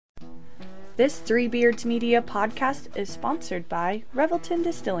This Three Beards Media podcast is sponsored by Revelton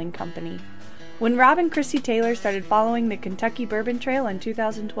Distilling Company. When Rob and Chrissy Taylor started following the Kentucky Bourbon Trail in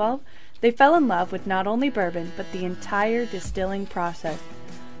 2012, they fell in love with not only bourbon, but the entire distilling process.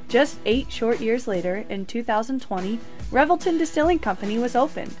 Just 8 short years later, in 2020, Revelton Distilling Company was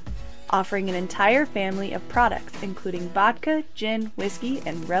opened, offering an entire family of products including vodka, gin, whiskey,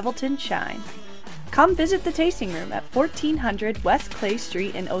 and Revelton Shine. Come visit the tasting room at 1400 West Clay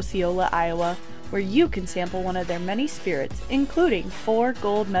Street in Osceola, Iowa, where you can sample one of their many spirits, including 4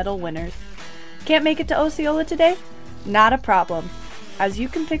 gold medal winners. Can't make it to Osceola today? Not a problem, as you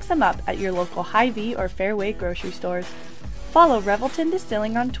can pick some up at your local Hy-Vee or Fairway grocery stores. Follow Revelton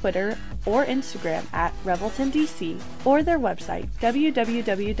Distilling on Twitter or Instagram at ReveltonDC or their website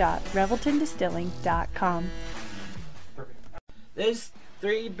www.reveltondistilling.com. This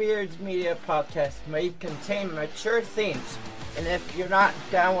Three Beards Media podcast may contain mature themes, and if you're not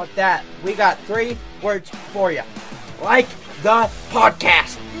down with that, we got 3 words for you. Like the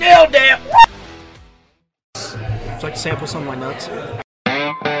podcast. Nailed it! Would you like to sample some of my nuts?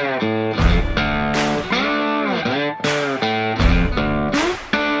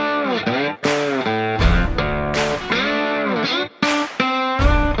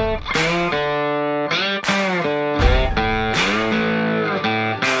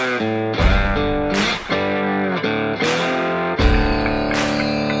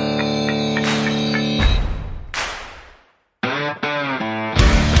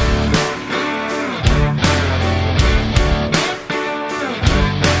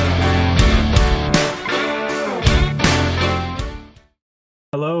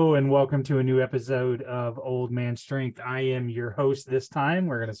 Welcome to a new episode of Old Man Strength. I am your host this time.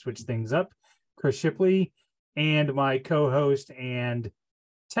 We're going to switch things up. Chris Shipley and my co-host and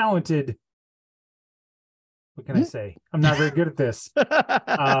talented, what can I say? I'm not very good at this.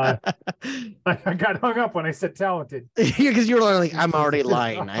 I got hung up when I said talented. Because you were like, I'm already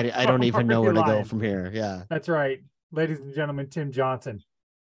lying. I don't even know where to go from here. Yeah. That's right. Ladies and gentlemen, Tim Johnson.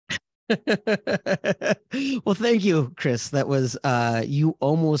 Well, thank you, Chris. That was you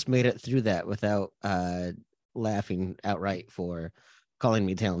almost made it through that without laughing outright for calling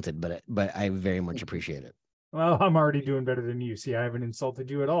me talented, but I very much appreciate it. Well, I'm already doing better than you. See, I haven't insulted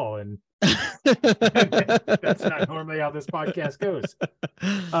you at all, and that's not normally how this podcast goes.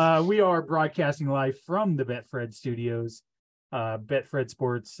 We are broadcasting live from the Betfred Studios. Betfred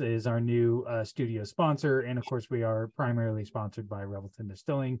Sports is our new studio sponsor, and of course, we are primarily sponsored by Revelton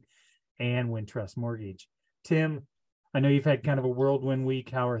Distilling and Wintrust Mortgage. Tim, I know you've had kind of a whirlwind week.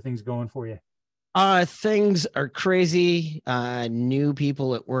 How are things going for you? Things are crazy. New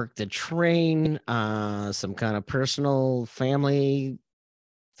people at work to train, some kind of personal family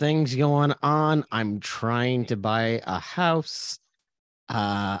things going on. I'm trying to buy a house.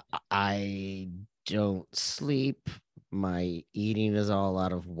 I don't sleep. My eating is all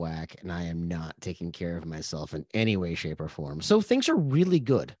out of whack, and I am not taking care of myself in any way, shape, or form. So things are really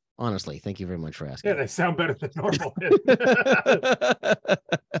good. Honestly, thank you very much for asking. Yeah, they sound better than normal.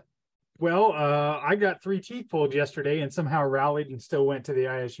 Well, I got 3 teeth pulled yesterday and somehow rallied and still went to the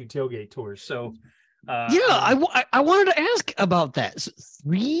ISU tailgate tours. So, I wanted to ask about that. So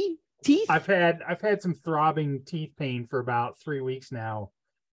 3 teeth? I've had some throbbing teeth pain for about 3 weeks now.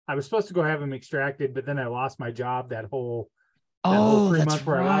 I was supposed to go have them extracted, but then I lost my job that whole 3 months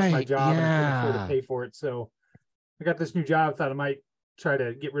where I lost my job and I couldn't afford to pay for it. So I got this new job. Thought I might try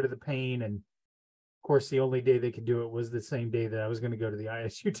to get rid of the pain, and of course the only day they could do it was the same day that I was going to go to the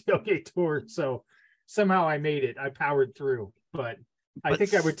ISU tailgate tour. So somehow I made it. I powered through, but I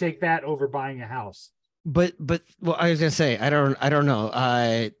think I would take that over buying a house. But well, I was gonna say I don't know.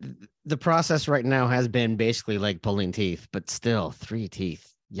 The process right now has been basically like pulling teeth, but still 3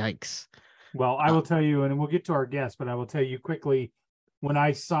 teeth. Yikes. Well, I will tell you, and we'll get to our guests, but I will tell you quickly, when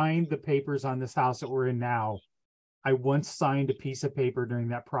I signed the papers on this house that we're in now, I once signed a piece of paper during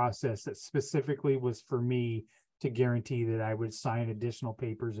that process that specifically was for me to guarantee that I would sign additional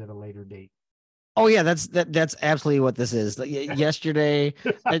papers at a later date. Oh yeah, that's absolutely what this is. Like, yesterday,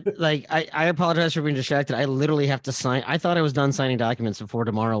 I apologize for being distracted. I literally have to sign. I thought I was done signing documents before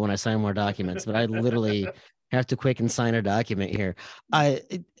tomorrow when I sign more documents, but I literally have to quick and sign a document here. I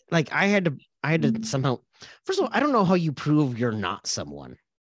had to somehow. First of all, I don't know how you prove you're not someone.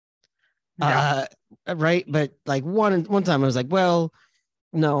 Yeah. Right, but like one time I was like, well,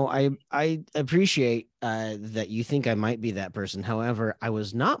 no, I appreciate that you think I might be that person. However, I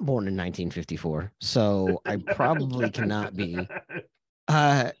was not born in 1954, so I probably cannot be.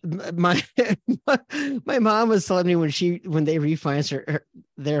 My mom was telling me when they refinanced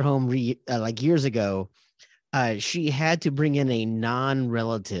their home like years ago, She had to bring in a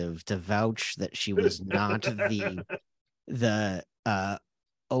non-relative to vouch that she was not the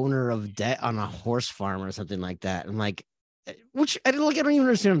owner of debt on a horse farm or something like that. And like, which I don't even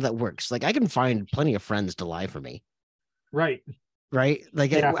understand how that works. Like, I can find plenty of friends to lie for me. Right. Right.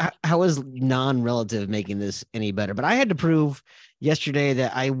 Like, how is non-relative making this any better? But I had to prove yesterday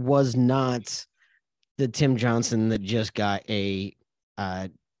that I was not the Tim Johnson that just got a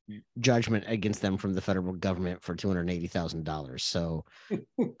judgment against them from the federal government for $280,000. So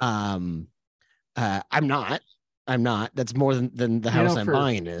I'm not. That's more than the house I'm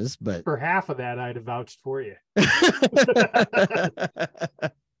buying is, but for half of that I'd have vouched for you.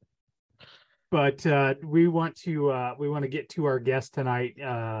 But we want to get to our guest tonight.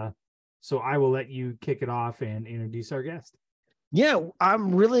 So I will let you kick it off and introduce our guest. Yeah,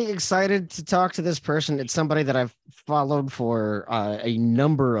 I'm really excited to talk to this person. It's somebody that I've followed for a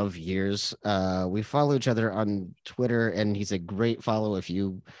number of years. We follow each other on Twitter, and he's a great follow if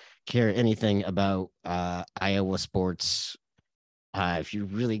you care anything about Iowa sports. If you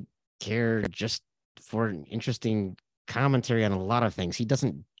really care just for an interesting commentary on a lot of things. He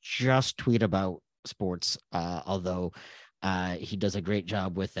doesn't just tweet about sports, although he does a great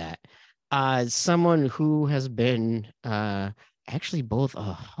job with that. Someone who has been actually both a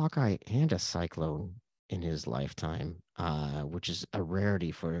Hawkeye and a Cyclone in his lifetime, which is a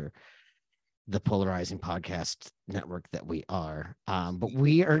rarity for the polarizing podcast network that we are. But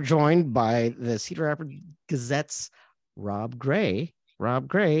we are joined by the Cedar Rapids Gazette's Rob Gray. Rob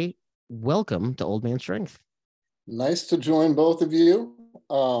Gray, welcome to Old Man Strength. Nice to join both of you.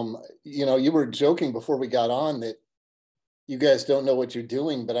 You were joking before we got on that you guys don't know what you're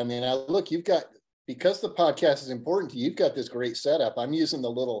doing, but I mean, you've got, because the podcast is important to you, you've got this great setup. I'm using the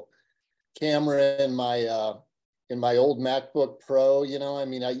little camera in my old MacBook Pro.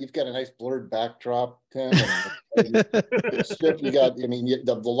 You've got a nice blurred backdrop, Tim. You got,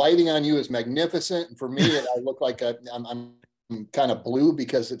 the lighting on you is magnificent. And for me, I look like I'm kind of blue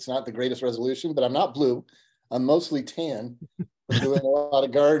because it's not the greatest resolution, but I'm not blue. I'm mostly tan. I'm doing a lot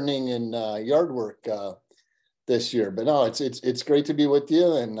of gardening and yard work this year. But no, it's great to be with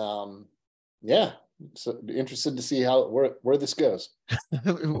you, and so interested to see where this goes.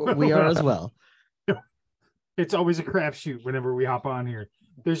 We are as well. It's always a crapshoot whenever we hop on here.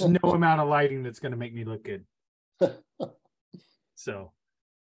 There's no amount of lighting that's going to make me look good. So,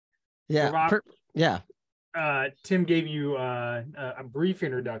 yeah, Tim gave you a brief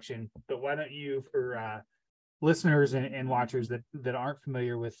introduction, but why don't you, for listeners and watchers that aren't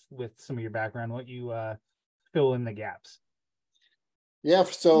familiar with some of your background, why don't you fill in the gaps? Yeah,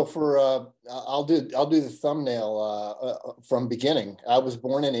 so I'll do the thumbnail from beginning. I was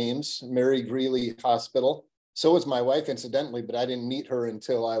born in Ames, Mary Greeley Hospital. So was my wife, incidentally, but I didn't meet her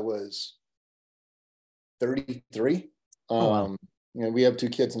until I was 33. Oh, wow. We have 2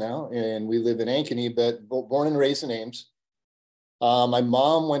 kids now, and we live in Ankeny, but born and raised in Ames. My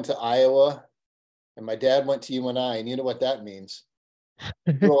mom went to Iowa, and my dad went to UNI, and you know what that means.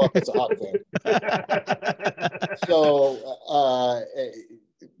 Grow up as a Hawk fan. So,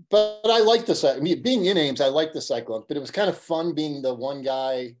 but I like being in Ames, I like the Cyclones, but it was kind of fun being the one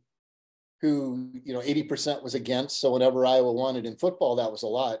guy who, 80% was against. So whenever Iowa won it in football, that was a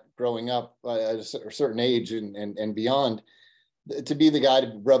lot growing up at a certain age and beyond, to be the guy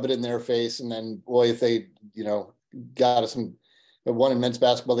to rub it in their face. And then, boy, if they, got us one in men's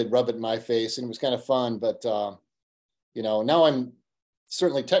basketball, they'd rub it in my face, and it was kind of fun. But, now I'm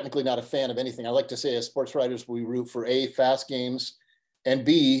certainly technically not a fan of anything. I like to say as sports writers, we root for A, fast games, and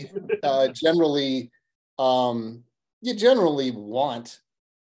B, generally, you generally want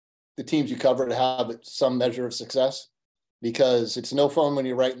the teams you cover to have some measure of success, because it's no fun when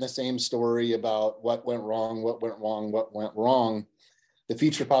you're writing the same story about what went wrong. The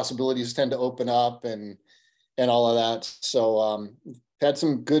future possibilities tend to open up and all of that. So had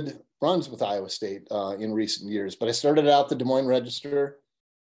some good runs with Iowa State in recent years, but I started out the Des Moines Register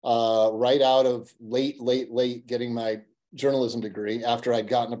right out of late getting my journalism degree after I'd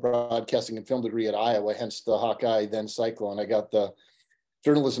gotten a broadcasting and film degree at Iowa, hence the Hawkeye, then Cyclone. I got the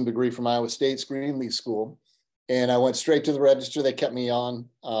journalism degree from Iowa State's Greenlee School, and I went straight to the Register. They kept me on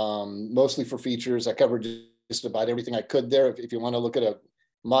mostly for features. I covered just about everything I could there. If you want to look at a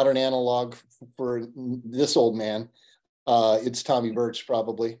modern analog for this old man, it's Tommy Birch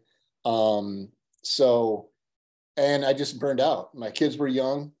probably. And I just burned out. My kids were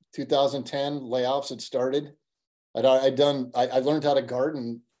young. 2010 layoffs had started. I learned how to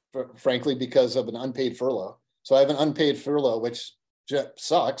garden, frankly, because of an unpaid furlough. So I have an unpaid furlough, which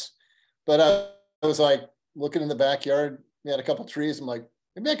sucks. But I was like looking in the backyard. We had a couple trees. I'm like,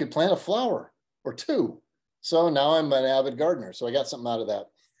 maybe I could plant a flower or 2. So now I'm an avid gardener. So I got something out of that.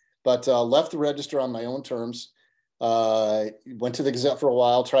 But left the Register on my own terms. Went to the Gazette for a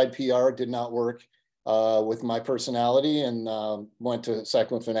while, tried PR, did not work with my personality, and went to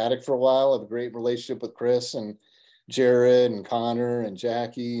Cyclone Fanatic for a while. I have a great relationship with Chris and Jared and Connor and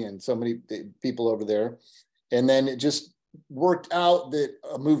Jackie and so many people over there. And then it just worked out that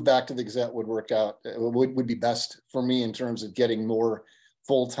a move back to the Gazette would work out, would be best for me in terms of getting more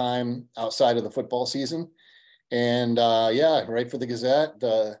full-time outside of the football season. And yeah, write for the Gazette,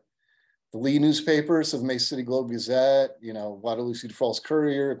 the Lee newspapers of Mesa City Globe Gazette, you know, Waterloo Cedar Falls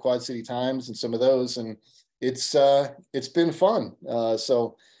Courier, Quad City Times, and some of those. And it's been fun.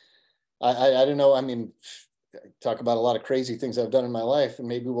 So I don't know. I mean, talk about a lot of crazy things I've done in my life, and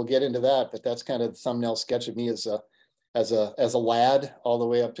maybe we'll get into that. But that's kind of the thumbnail sketch of me as a lad, all the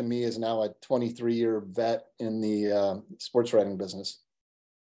way up to me as now a 23-year vet in the sports writing business.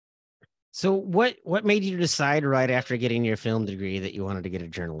 So what made you decide right after getting your film degree that you wanted to get a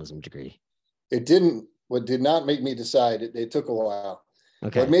journalism degree? What did not make me decide, it took a while.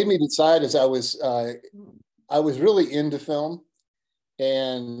 Okay. What made me decide is I was really into film.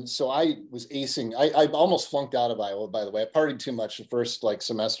 And so I was acing. I almost flunked out of Iowa, by the way. I partied too much the first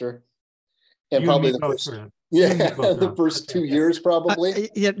semester. And probably the first 2 years probably.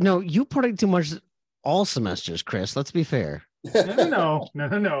 No, you partied too much all semesters, Chris. Let's be fair.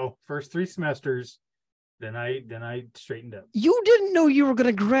 No. First 3 semesters, then I straightened up. You didn't know you were going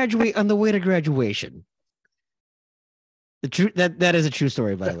to graduate on the way to graduation. That is a true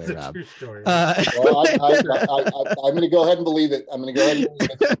story, by the way, Rob. True story. Well, I'm going to go ahead and believe it.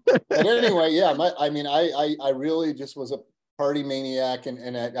 But anyway, yeah. I really just was a party maniac,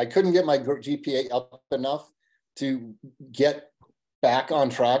 and I couldn't get my GPA up enough to get back on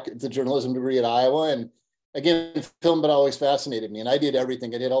track at the journalism degree at Iowa. And again, film had always fascinated me, and I did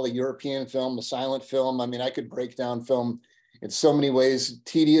everything. I did all the European film, the silent film. I mean, I could break down film in so many ways,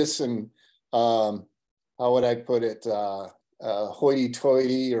 tedious and how would I put it,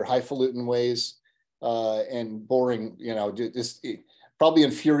 hoity-toity or highfalutin ways, and boring, just probably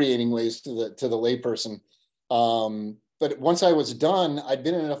infuriating ways to the layperson. But once I was done, I'd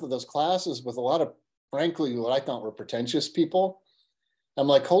been in enough of those classes with a lot of, frankly, what I thought were pretentious people. I'm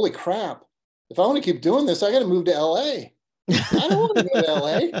like, holy crap. If I want to keep doing this, I got to move to LA. I don't want to go to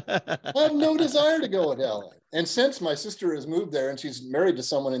LA. I have no desire to go to LA. And since my sister has moved there and she's married to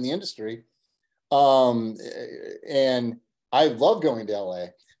someone in the industry, and I love going to LA,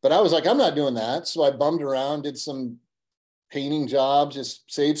 but I was like, I'm not doing that. So I bummed around, did some painting jobs, just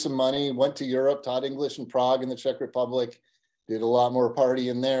saved some money, went to Europe, taught English in Prague in the Czech Republic, did a lot more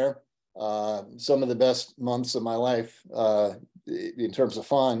partying there. Some of the best months of my life in terms of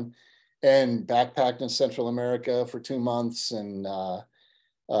fun, and backpacked in Central America for 2 months, and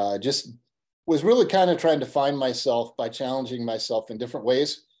just was really kind of trying to find myself by challenging myself in different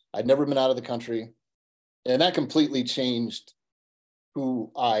ways. I'd never been out of the country, and that completely changed who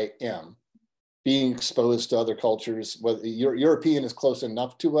I am. Being exposed to other cultures, whether European is close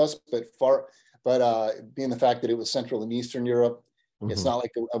enough to us, but being the fact that it was Central and Eastern Europe, it's not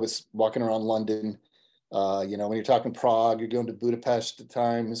like I was walking around London. When you're talking Prague, you're going to Budapest at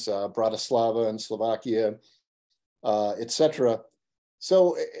times, Bratislava and Slovakia, etc.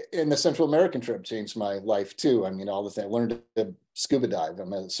 So, and the Central American trip changed my life too. I mean, all the things I learned to scuba dive.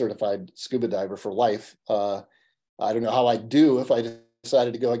 I'm a certified scuba diver for life. I don't know how I'd do if I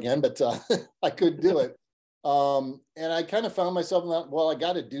decided to go again, but I could do it. And I kind of found myself in that, well, I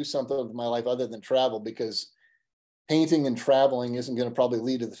got to do something with my life other than travel, because painting and traveling isn't going to probably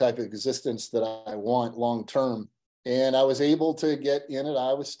lead to the type of existence that I want long-term. And I was able to get in at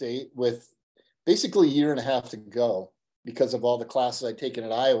Iowa State with basically a year and a half to go because of all the classes I'd taken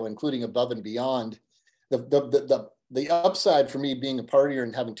at Iowa, including above and beyond. The upside for me being a partier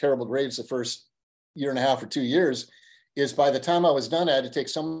and having terrible grades the first year and a half or 2 years is by the time I was done, I had to take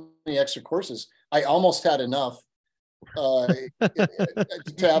so many extra courses. I almost had enough to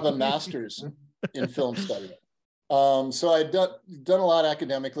have a master's in film study. So I'd done a lot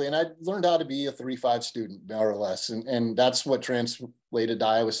academically, and I learned how to be a 3.5 student, more or less. And that's what translated to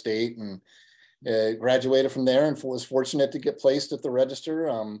Iowa State, and graduated from there, and was fortunate to get placed at the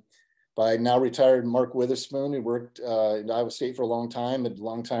Register by now retired Mark Witherspoon, who worked at Iowa State for a long time, a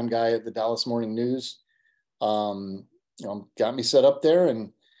longtime guy at the Dallas Morning News. Got me set up there,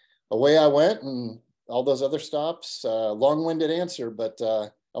 and away I went, and all those other stops. Long-winded answer, but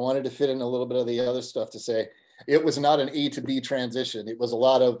I wanted to fit in a little bit of the other stuff to say. It was not an A to B transition. It was a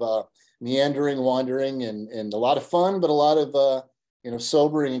lot of meandering, wandering, and a lot of fun, but a lot of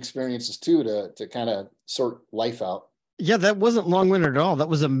sobering experiences too, to kind of sort life out. Yeah, that wasn't long-winded at all. That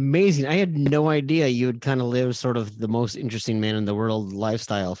was amazing. I had no idea you would kind of live sort of the most interesting man in the world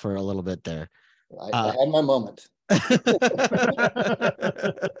lifestyle for a little bit there. I had my moment.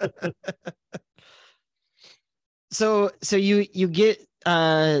 So you get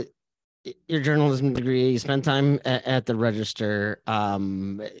your journalism degree, you spend time at the Register.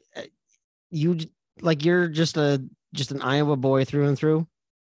 You you're just an Iowa boy through and through.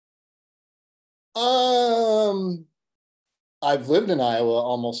 I've lived in Iowa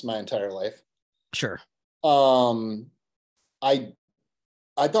almost my entire life. Sure. I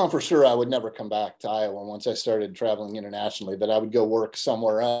thought for sure I would never come back to Iowa once I started traveling internationally, that I would go work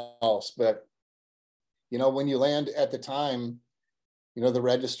somewhere else. But, you know, when you land at the time, you know, the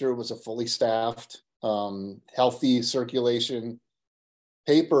Register was a fully staffed, healthy circulation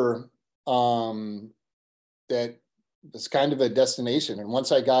paper that was kind of a destination. And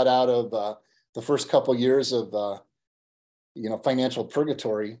once I got out of the first couple of years of, you know, financial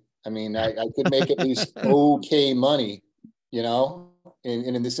purgatory, I mean, I could make at least okay money, you know. And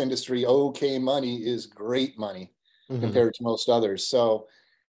in this industry, okay money is great money compared to most others. So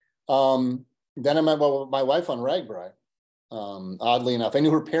then I met my wife on RAGBRAI. Oddly enough, I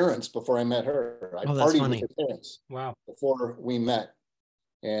knew her parents before I met her. I partied with her parents before we met.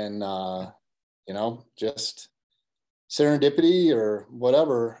 And, you know, just serendipity or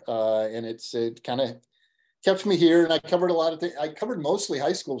whatever. And it kind of kept me here. And I covered a lot of things. I covered mostly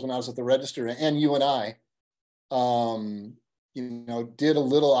high schools when I was at the Register and UNI. You know, did a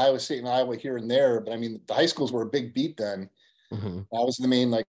little Iowa State and Iowa here and there, but I mean, the high schools were a big beat then. I was the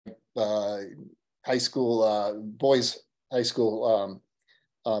main high school boys high school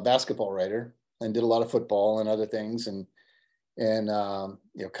basketball writer, and did a lot of football and other things, and you know,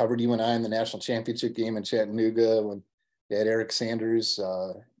 covered UNI in the national championship game in Chattanooga when they had Eric Sanders.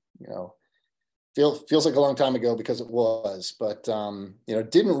 You know, feels like a long time ago because it was, but you know,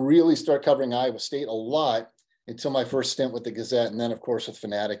 didn't really start covering Iowa State a lot until my first stint with the Gazette, and then of course with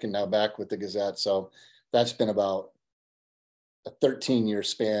Fanatic, and now back with the Gazette. So that's been about a 13-year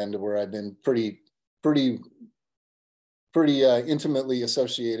span where I've been pretty intimately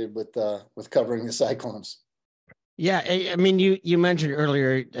associated with covering the Cyclones. Yeah, I mean, you mentioned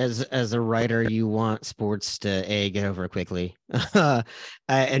earlier as a writer, you want sports to A, get over quickly,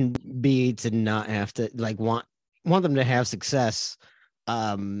 and B, to not have to want them to have success.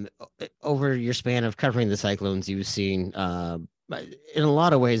 Over your span of covering the Cyclones, you've seen in a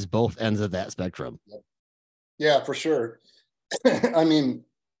lot of ways both ends of that spectrum. Yeah, for sure. I mean,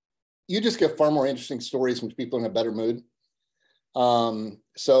 you just get far more interesting stories when people are in a better mood.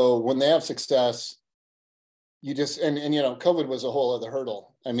 So when they have success, you just and you know, COVID was a whole other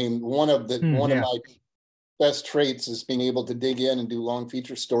hurdle. I mean, one of my best traits is being able to dig in and do long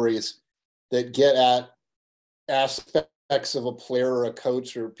feature stories that get at aspects of a player or a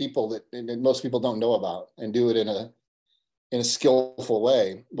coach or people that most people don't know about, and do it in a skillful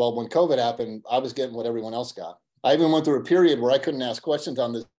way. Well, when COVID happened, I was getting what everyone else got. I even went through a period where I couldn't ask questions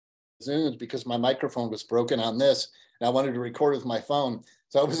on the Zooms because my microphone was broken on this, and I wanted to record with my phone.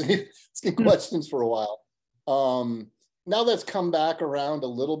 So I was asking questions for a while. Now that's come back around a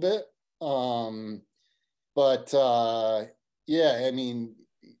little bit. But yeah, I mean,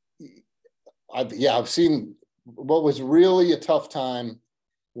 I've seen what was really a tough time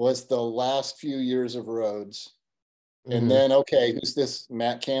was the last few years of Rhodes. And then, okay, who's this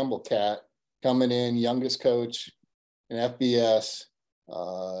Matt Campbell cat coming in, youngest coach in FBS?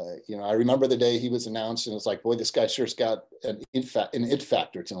 You know, I remember the day he was announced, and it's like, boy, this guy sure's got an it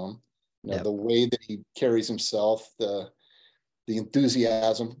factor to him. You know, the way that he carries himself, the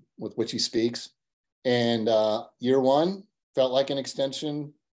enthusiasm with which he speaks. And year one felt like an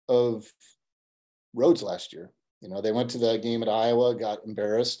extension of Rhodes last year. You know, they went to the game at Iowa, got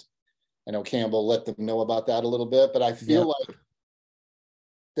embarrassed. I know Campbell let them know about that a little bit, but I feel like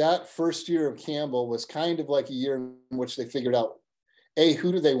that first year of Campbell was kind of like a year in which they figured out, A,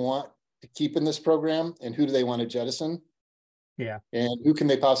 who do they want to keep in this program, and who do they want to jettison? Yeah. And who can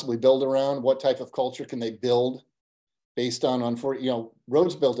they possibly build around? What type of culture can they build based on, you know,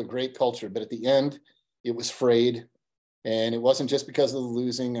 Rhodes built a great culture, but at the end it was frayed. And it wasn't just because of the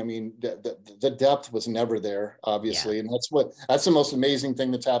losing. I mean, the depth was never there, obviously. And that's the most amazing thing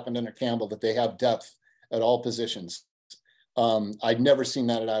that's happened under Campbell, that they have depth at all positions. I'd never seen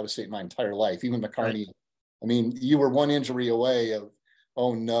that at Iowa State my entire life. Even McCarney, I mean, you were one injury away of,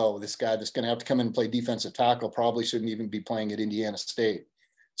 oh no, this guy that's going to have to come in and play defensive tackle probably shouldn't even be playing at Indiana State.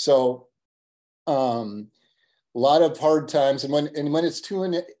 So a lot of hard times. And when it's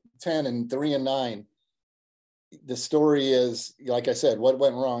 2-10 and 3-9, the story is, like I said, what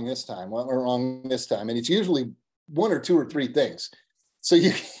went wrong this time? What went wrong this time? And it's usually one or two or three things. So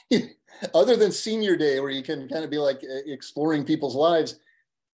you, other than senior day where you can kind of be like exploring people's lives,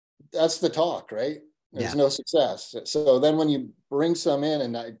 that's the talk, right? There's no success. So then when you bring some in,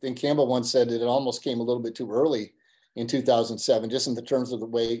 and I think Campbell once said that it almost came a little bit too early in 2007, just in the terms of the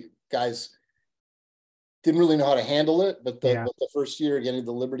way guys didn't really know how to handle it. But the first year getting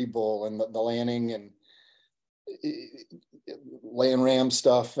the Liberty Bowl and the Lanning and Land Ram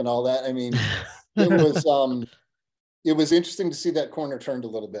stuff and all that. I mean, it was interesting to see that corner turned a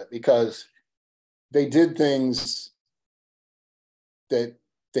little bit because they did things that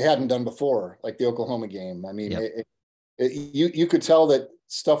they hadn't done before, like the Oklahoma game. I mean, you could tell that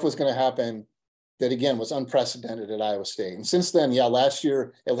stuff was going to happen that, again, was unprecedented at Iowa State. And since then, last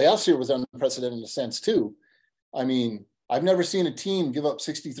year was unprecedented in a sense too. I mean, I've never seen a team give up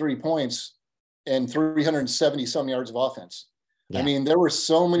 63 points and 370 some yards of offense. I mean, there were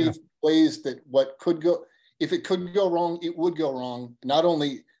so many ways that if it could go wrong, it would go wrong, not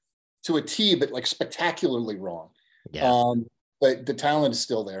only to a T, but like spectacularly wrong. But the talent is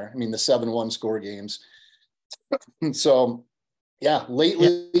still there. I mean, the 7-1 score games. So,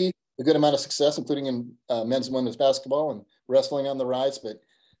 lately, a good amount of success, including in men's and women's basketball and wrestling on the rise, but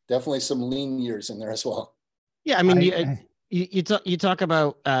definitely some lean years in there as well. Yeah, I mean, you talk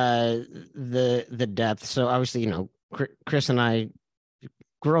about the depth. So obviously, you know, Chris and I,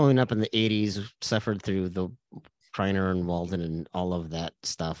 growing up in the 80s, suffered through the Kreiner and Walden and all of that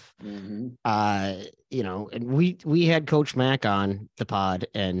stuff. You know, and we had Coach Mack on the pod,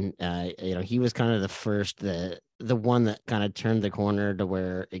 and you know, he was kind of the first, the one that kind of turned the corner to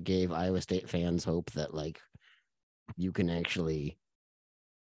where it gave Iowa State fans hope that like you can actually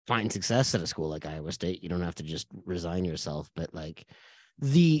find success at a school like Iowa State. You don't have to just resign yourself. But like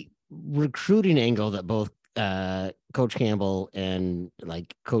the recruiting angle that both Coach Campbell and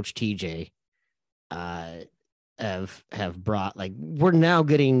like Coach TJ have brought, like we're now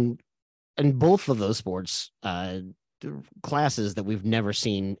getting in both of those sports classes that we've never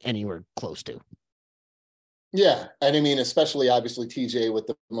seen anywhere close to. Yeah, and I mean, especially obviously TJ with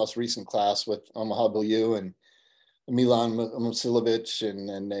the most recent class with Omaha Billieu and Milan Musilovic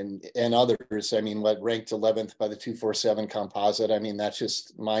and others. I mean, ranked 11th by the 247 composite. I mean, that's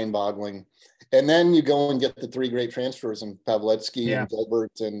just mind-boggling. And then you go and get the three great transfers in Pavletsky and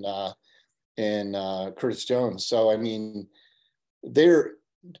Gilbert and Curtis Jones. So I mean,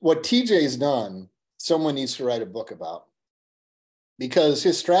 what TJ's done, someone needs to write a book about, because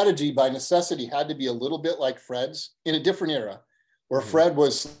his strategy by necessity had to be a little bit like Fred's in a different era, where Fred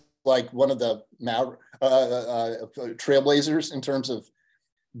was like one of the trailblazers in terms of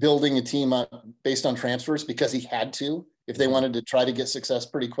building a team based on transfers, because he had to if they wanted to try to get success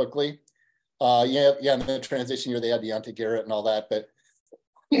pretty quickly. In the transition year they had Deontay Garrett and all that, but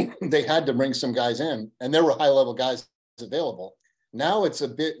they had to bring some guys in, and there were high-level guys available. Now it's a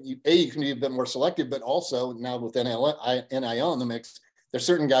bit, you can be a bit more selective, but also now with NIL in the mix, there's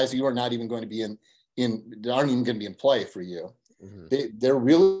certain guys you are not even going to be aren't even going to be in play for you. They're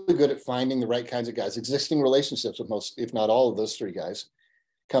really good at finding the right kinds of guys, existing relationships with most, if not all of those three guys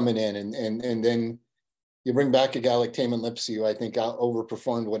coming in. And then you bring back a guy like Tamin Lipsey, who I think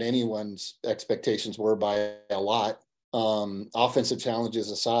overperformed what anyone's expectations were by a lot. Offensive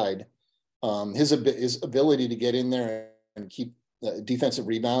challenges aside, his ability to get in there and keep defensive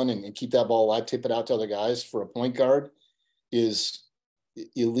rebound and keep that ball alive, tip it out to other guys for a point guard is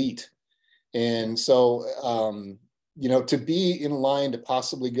elite. And so, you know, to be in line to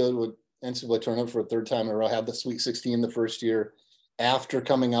possibly go to an NCAA tournament for a third time in a row, have the Sweet 16 the first year after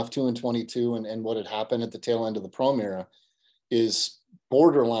coming off 2-22 and what had happened at the tail end of the Prom era is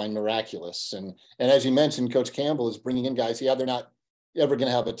borderline miraculous. And as you mentioned, Coach Campbell is bringing in guys. They're not ever going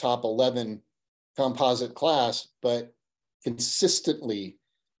to have a top 11 composite class, but consistently,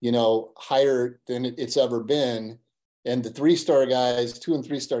 you know, higher than it's ever been. And the 3-star guys, 2 and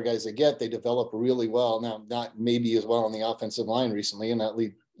 3-star guys they develop really well. Now, not maybe as well on the offensive line recently, and that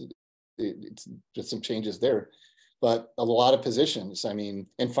it's just some changes there, but a lot of positions. I mean,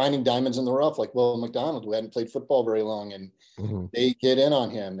 and finding diamonds in the rough, like Will McDonald, who hadn't played football very long, and they get in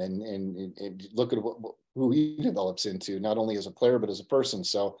on him and look at who he develops into, not only as a player, but as a person.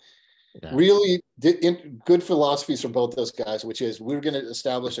 So really good philosophies for both those guys, which is we're going to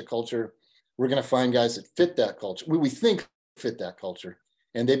establish a culture. We're going to find guys that fit that culture. We think fit that culture,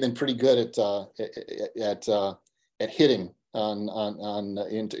 and they've been pretty good at hitting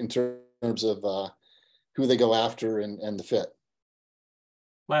in terms of who they go after and the fit.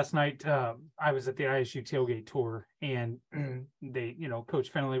 Last night, I was at the ISU tailgate tour, and they, you know,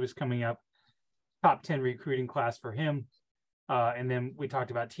 Coach Fennelly was coming up, top 10 recruiting class for him. And then we talked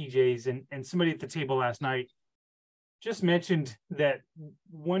about TJ's and somebody at the table last night just mentioned that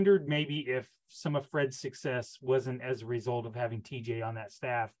wondered maybe if some of Fred's success wasn't as a result of having TJ on that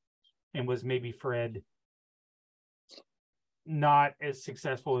staff, and was maybe Fred not as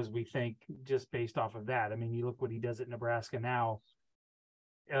successful as we think just based off of that. I mean, you look what he does at Nebraska now.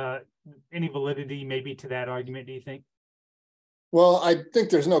 Any validity maybe to that argument, do you think? Well, I think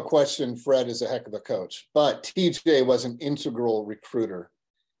there's no question Fred is a heck of a coach, but TJ was an integral recruiter.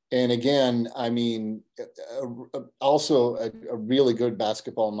 And again, I mean, also a really good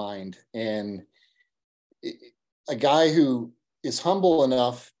basketball mind, and a guy who is humble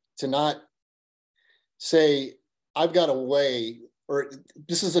enough to not say, I've got a way, or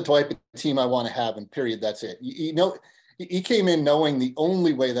this is the type of team I want to have, and period, that's it. You know, he came in knowing the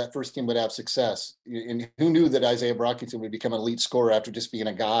only way that first team would have success. And who knew that Isaiah Brockington would become an elite scorer after just being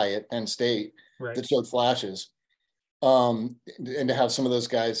a guy at Penn State that showed flashes. And to have some of those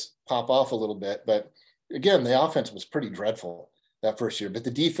guys pop off a little bit. But again, the offense was pretty dreadful that first year, but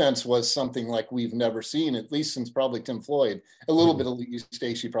the defense was something like we've never seen, at least since probably Tim Floyd, a little bit of Lee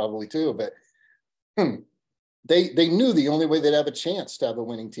Stacey probably too, but they knew the only way they'd have a chance to have a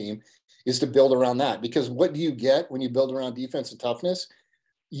winning team is to build around that. Because what do you get when you build around defense and toughness?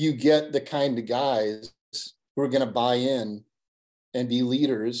 You get the kind of guys who are going to buy in and be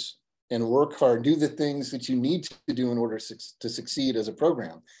leaders and work hard, do the things that you need to do in order to succeed as a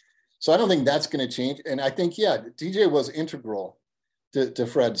program. So I don't think that's going to change. And I think, yeah, TJ was integral to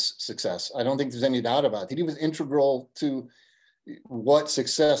Fred's success. I don't think there's any doubt about it. He was integral to what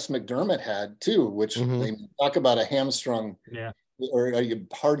success McDermott had too, which they talk about a hamstrung or a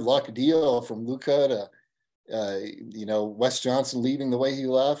hard luck deal from Luka to Wes Johnson leaving the way he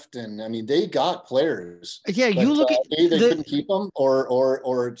left. And I mean, they got players. Yeah, you look at they couldn't keep them,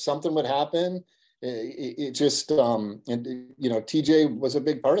 or something would happen. It just and TJ was a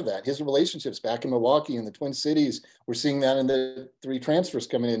big part of that. His relationships back in Milwaukee and the Twin Cities, we're seeing that in the 3 transfers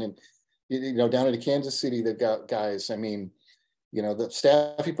coming in, and down into Kansas City, they've got guys. I mean, the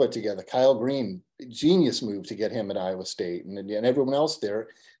staff he put together, Kyle Green, genius move to get him at Iowa State, and everyone else there,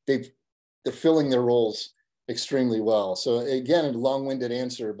 they're filling their roles extremely well. So again, a long-winded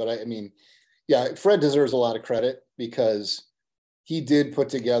answer, but I mean, yeah, Fred deserves a lot of credit because he did put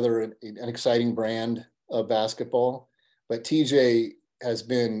together an exciting brand of basketball, but TJ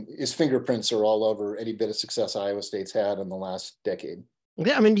his fingerprints are all over any bit of success Iowa State's had in the last decade.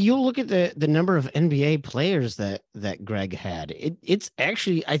 Yeah, I mean, you look at the number of NBA players that Greg had. It's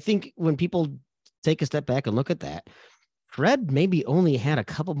actually, I think when people take a step back and look at that, Fred maybe only had a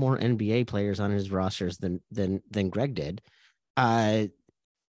couple more NBA players on his rosters than Greg did.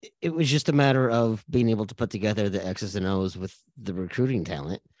 It was just a matter of being able to put together the X's and O's with the recruiting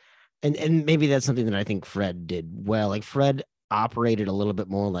talent. And maybe that's something that I think Fred did well. Like Fred operated a little bit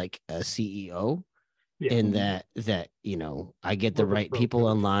more like a CEO. In that, I get the right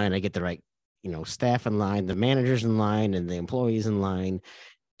people in line, I get the right, staff in line, the managers in line, and the employees in line,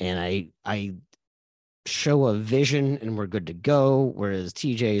 and I show a vision, and we're good to go. Whereas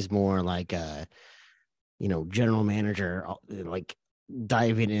TJ is more like a, general manager, like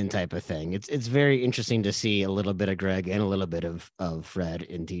diving in type of thing. It's very interesting to see a little bit of Greg and a little bit of Fred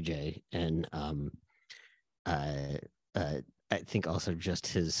and TJ, and I think also just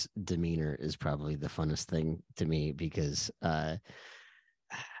his demeanor is probably the funnest thing to me because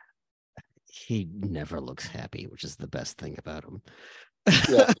he never looks happy, which is the best thing about him.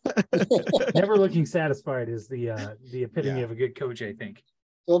 Yeah. Never looking satisfied is the epitome of a good coach, I think.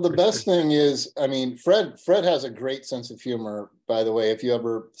 Well, the best thing is, I mean, Fred has a great sense of humor, by the way, if you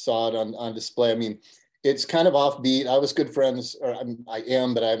ever saw it on display. I mean, it's kind of offbeat. I was good friends, or I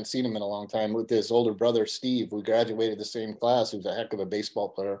am, but I haven't seen him in a long time, with his older brother, Steve, who graduated the same class, who's a heck of a baseball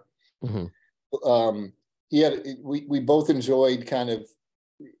player. We both enjoyed kind of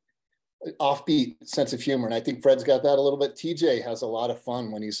offbeat sense of humor. And I think Fred's got that a little bit. TJ has a lot of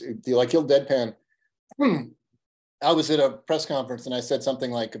fun when he'll deadpan. I was at a press conference and I said something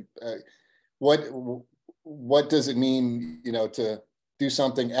like, what does it mean, to do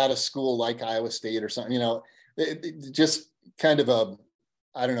something at a school like Iowa State or something, it just kind of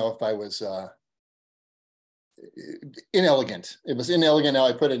I don't know if I was inelegant. It was inelegant how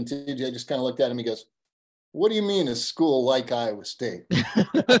I put it, and TJ just kind of looked at him. He goes, "What do you mean a school like Iowa State?" As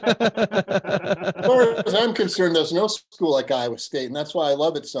far as I'm concerned, there's no school like Iowa State, and that's why I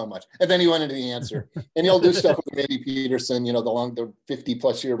love it so much. And then he went into the answer, and he'll do stuff with Eddie Peterson, the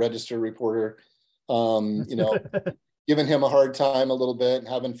 50+ year Register reporter, giving him a hard time a little bit and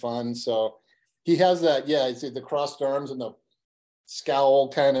having fun. So he has that, I see the crossed arms and the scowl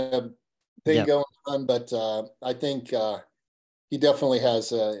kind of thing going on. But I think he definitely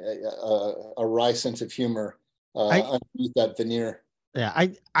has a wry sense of humor underneath that veneer. Yeah,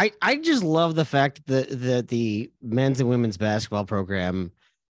 I just love the fact that the men's and women's basketball program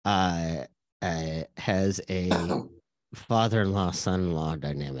has a father-in-law, son-in-law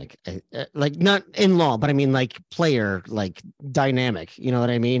dynamic. Like not in-law, but I mean like player, like dynamic. You know what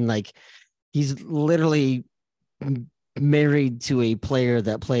I mean? Like he's literally married to a player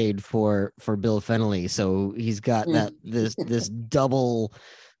that played for Bill Fennelly, so he's got that this double,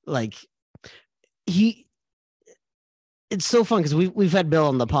 like it's so fun because we've had Bill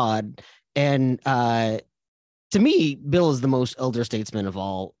on the pod, and to me, Bill is the most elder statesman of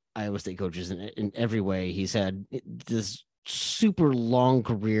all Iowa State coaches in every way. He's had this super long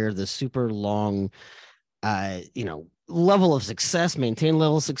career, this super long, level of success, maintained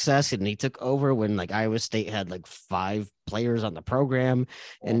level of success. And he took over when like Iowa State had like 5 players on the program,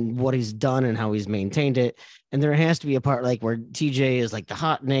 and what he's done and how he's maintained it. And there has to be a part like where TJ is like the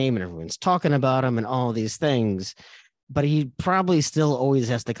hot name and everyone's talking about him and all these things, but he probably still always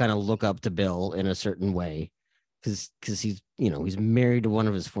has to kind of look up to Bill in a certain way. Because he's he's married to one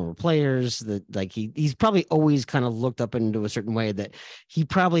of his former players, that like he's probably always kind of looked up into a certain way, that he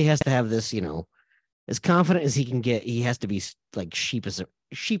probably has to have this, as confident as he can get. He has to be like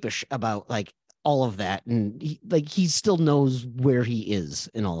sheepish about like all of that, and he still knows where he is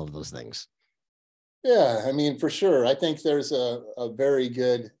in all of those things. Yeah, I mean, for sure. I think there's a very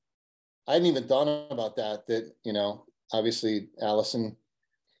good. I hadn't even thought about that. Obviously Allison,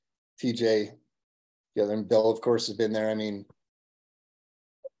 TJ. Yeah, then Bill, of course, has been there. I mean,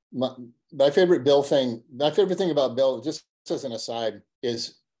 my favorite thing about Bill, just as an aside,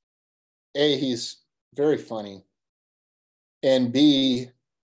 is A, he's very funny, and B,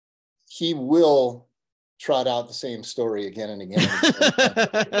 he will trot out the same story again and again.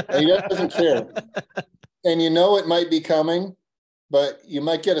 And he doesn't care. And it might be coming, but you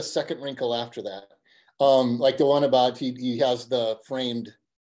might get a second wrinkle after that. Like the one about he has the framed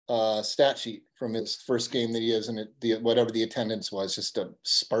stat sheet from his first game that he is, and whatever the attendance was, just a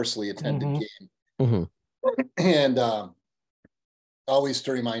sparsely attended game. Mm-hmm. And always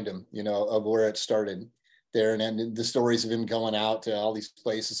to remind him, of where it started there, and the stories of him going out to all these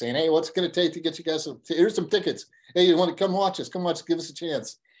places saying, "Hey, what's it going to take to get you guys? Here's some tickets. Hey, you want to come watch us? Come watch, give us a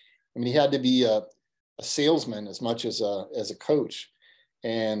chance." I mean, he had to be a salesman as much as a coach,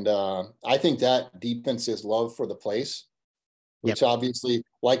 and I think that deepens his love for the place, which obviously,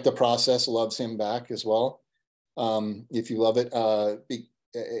 like the process, loves him back as well. If you love it,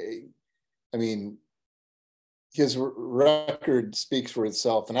 I mean, his record speaks for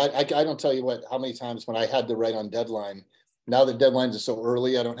itself. And I don't tell you how many times when I had to write on deadline. Now that deadlines are so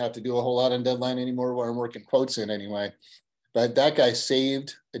early, I don't have to do a whole lot on deadline anymore, where I'm working quotes in anyway. But that guy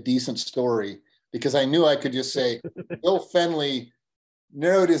saved a decent story because I knew I could just say, Bill Fennelly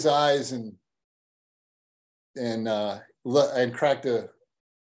narrowed his eyes and cracked a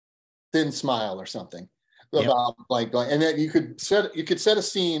thin smile or something about blank, and then you could set a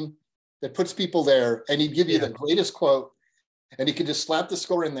scene that puts people there, and he'd give you the greatest quote, and you could just slap the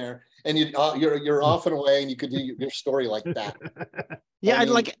score in there, and you're off and away, and you could do your story like that.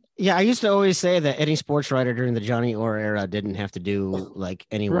 I used to always say that any sports writer during the Johnny Orr era didn't have to do like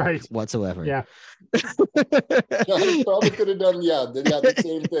any work whatsoever. Yeah. Johnny probably could have done the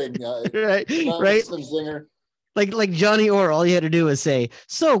same thing. Right. Some zinger. Like Johnny Orr, all you had to do was say,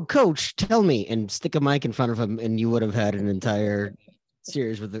 "So, coach, tell me," and stick a mic in front of him, and you would have had an entire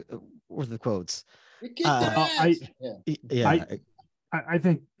series with the quotes. I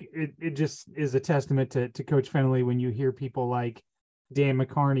think it just is a testament to Coach Fennelly when you hear people like Dan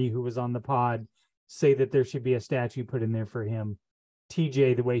McCarney, who was on the pod, say that there should be a statue put in there for him.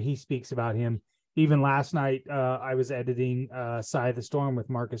 TJ, the way he speaks about him. Even last night, I was editing Side of the Storm with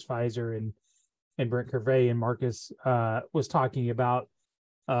Marcus Pfizer and Brent Curvey, and Marcus was talking about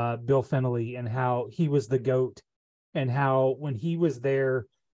Bill Fennelly and how he was the GOAT, and how when he was there,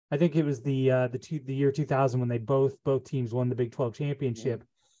 I think it was the year 2000 when they both teams won the Big 12 championship,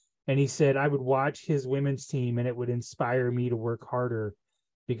 and he said, "I would watch his women's team and it would inspire me to work harder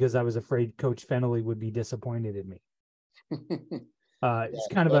because I was afraid Coach Fennelly would be disappointed in me." It's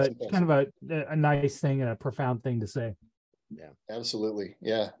kind of a nice thing and a profound thing to say. Yeah, absolutely.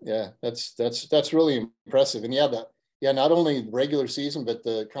 Yeah. That's really impressive. And not only regular season, but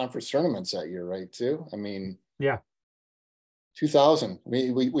the conference tournaments that year, right? Too. I mean, 2000.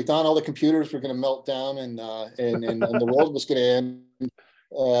 We thought all the computers were going to melt down and the world was going to end.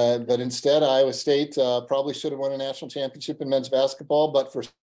 But instead, Iowa State probably should have won a national championship in men's basketball, but for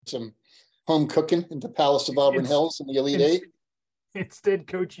some home cooking in the Palace of Auburn Hills in the Elite Eight. Instead,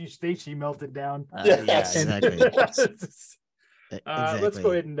 Coach Eustace melted down. Yes. Exactly. Exactly. Let's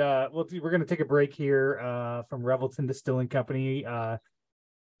go ahead and we're going to take a break here from Revelton Distilling Company.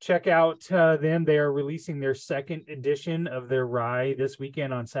 Check out them. They are releasing their second edition of their rye this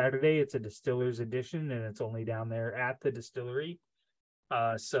weekend on Saturday. It's a distiller's edition, and it's only down there at the distillery.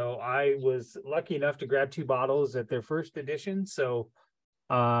 So I was lucky enough to grab 2 bottles at their first edition. So,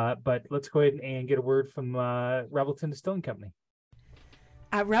 but let's go ahead and get a word from Revelton Distilling Company.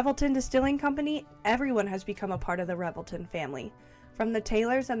 At Revelton Distilling Company, everyone has become a part of the Revelton family. From the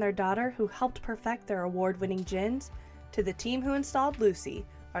Taylors and their daughter who helped perfect their award-winning gins, to the team who installed Lucy,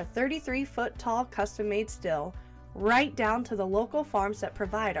 our 33-foot-tall custom-made still, right down to the local farms that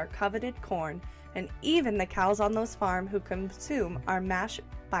provide our coveted corn, and even the cows on those farms who consume our mash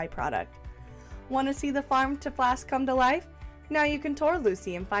byproduct. Want to see the farm to flask come to life? Now you can tour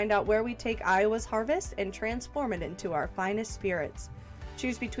Lucy and find out where we take Iowa's harvest and transform it into our finest spirits.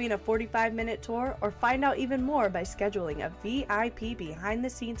 Choose between a 45-minute tour or find out even more by scheduling a VIP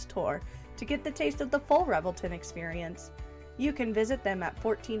behind-the-scenes tour to get the taste of the full Revelton experience. You can visit them at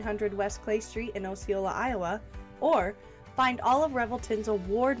 1400 West Clay Street in Osceola, Iowa, or find all of Revelton's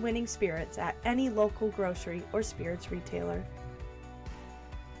award-winning spirits at any local grocery or spirits retailer.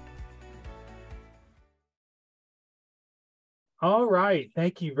 All right.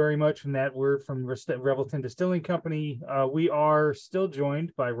 Thank you very much from that word from Revelton Distilling Company. We are still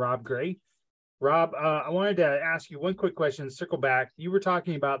joined by Rob Gray. Rob, I wanted to ask you one quick question, circle back. You were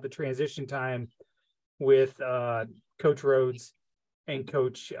talking about the transition time with Coach Rhodes and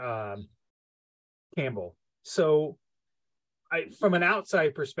Coach Campbell. So from an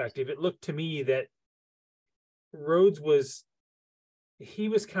outside perspective, it looked to me that Rhodes was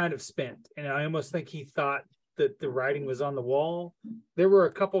kind of spent. And I almost think he thought that the writing was on the wall. There were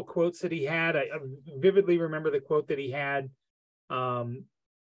a couple quotes that he had. I vividly remember the quote that he had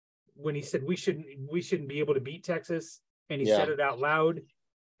when he said we shouldn't be able to beat Texas, and he said it out loud.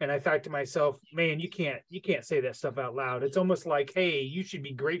 And I thought to myself, man, you can't say that stuff out loud. It's almost like, hey, you should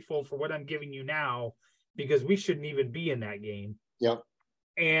be grateful for what I'm giving you now, because we shouldn't even be in that game. Yep.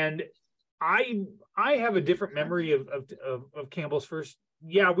 And I have a different memory of Campbell's first.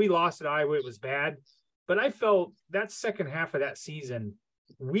 Yeah, we lost at Iowa. It was bad. But I felt that second half of that season,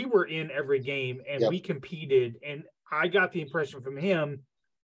 we were in every game and we competed. And I got the impression from him,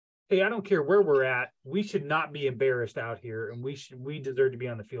 hey, I don't care where we're at. We should not be embarrassed out here, and we deserve to be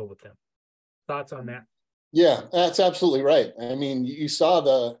on the field with them. Thoughts on that? Yeah, that's absolutely right. I mean, you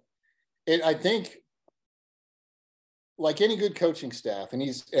saw I think, like any good coaching staff, and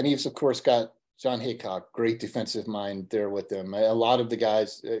he's of course got John Haycock, great defensive mind there with them. A lot of the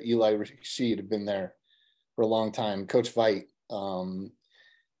guys, Eli Rashid, have been there for a long time, Coach Veit,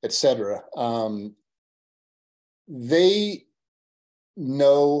 et cetera. They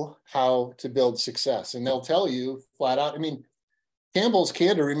know how to build success, and they'll tell you flat out. I mean, Campbell's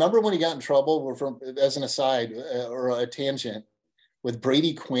candor. Remember when he got in trouble, as an aside or a tangent, with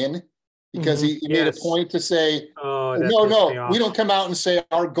Brady Quinn, because he made a point to say, no, we don't come out and say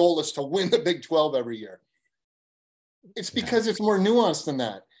our goal is to win the Big 12 every year. It's because it's more nuanced than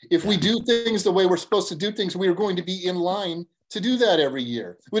that. If we do things the way we're supposed to do things, we are going to be in line to do that every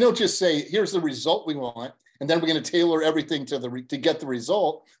year. We don't just say, here's the result we want, and then we're going to tailor everything to get the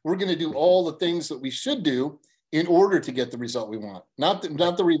result. We're going to do all the things that we should do in order to get the result we want, not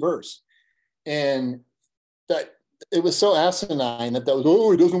the reverse. And that it was so asinine that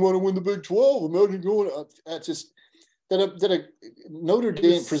was, he doesn't want to win the Big 12. Imagine going. That's just that Notre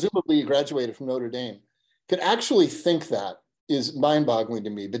Dame, presumably graduated from Notre Dame, could actually think that is mind-boggling to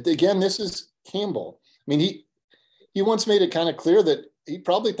me. But again, this is Campbell. I mean, he once made it kind of clear that he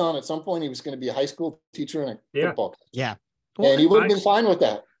probably thought at some point he was going to be a high school teacher and a football coach. Yeah. Well, and he would have been fine with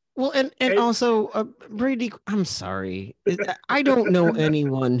that. Well, and also Brady, I'm sorry. I don't know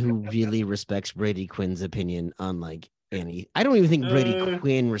anyone who really respects Brady Quinn's opinion on like any. I don't even think Brady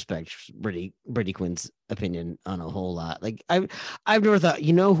Quinn respects Brady Quinn's opinion on a whole lot. Like I've never thought,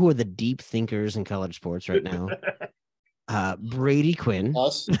 you know, who are the deep thinkers in college sports right now? Brady Quinn.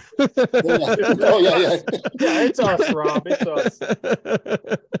 Us? Oh yeah. Yeah, it's us, Rob. It's us.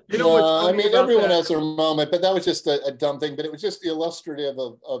 You know what's I mean, everyone has their moment, but that was just a dumb thing. But it was just illustrative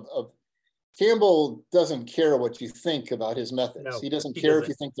of Campbell doesn't care what you think about his methods. No, he doesn't care if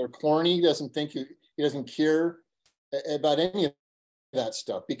you think they're corny. He doesn't care about any of that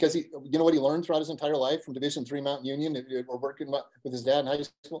stuff, because you know what he learned throughout his entire life from Division III Mount Union, or working with his dad in high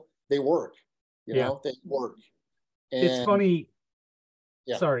school. They work. You know, they work. And, it's funny.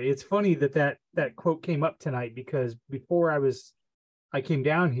 Yeah. Sorry, it's funny that quote came up tonight, because before I came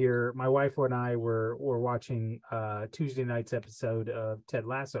down here, my wife and I were watching Tuesday night's episode of Ted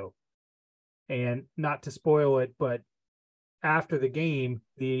Lasso, and not to spoil it, but after the game,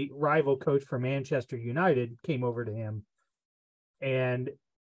 the rival coach for Manchester United came over to him, and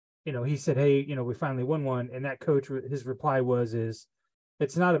he said, "Hey, we finally won one." And that coach, his reply was,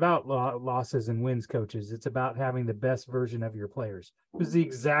 "It's not about losses and wins, coaches. It's about having the best version of your players." It was the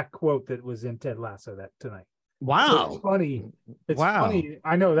exact quote that was in Ted Lasso tonight. Wow. So it's funny. It's funny.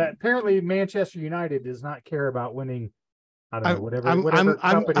 I know that apparently Manchester United does not care about winning. I don't know, whatever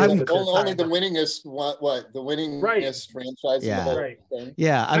cup it is that they're only the tied. winningest the winningest franchise. Yeah. In the whole Right. thing.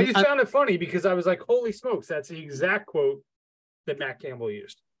 Yeah. I just found it funny because I was like, holy smokes, that's the exact quote that Matt Campbell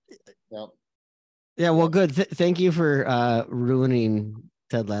used. Yeah. Yeah, well, good. Thank you for ruining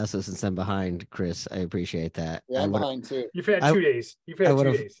Ted Lasso since I'm behind, Chris. I appreciate that. Yeah, I'm behind too. You've had 2 days.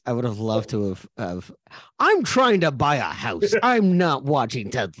 I would have loved to have. I'm trying to buy a house. I'm not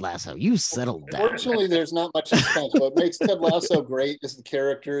watching Ted Lasso. You settled down. Fortunately, there's not much suspense. What makes Ted Lasso great is the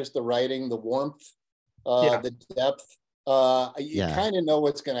characters, the writing, the warmth, the depth. You kind of know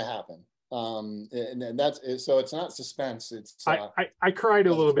what's going to happen. And that's so it's not suspense. It's I cried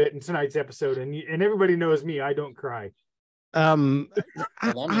a little bit in tonight's episode, and everybody knows me. I don't cry. I'm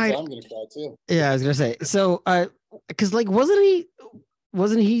gonna cry too. Yeah, I was gonna say. So, because wasn't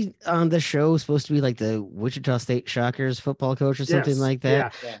he on the show supposed to be like the Wichita State Shockers football coach or something like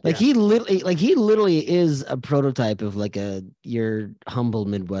that? Yeah. He literally is a prototype of like your humble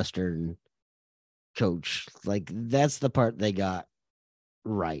Midwestern coach. Like that's the part they got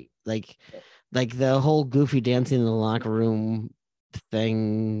right. Like the whole goofy dancing in the locker room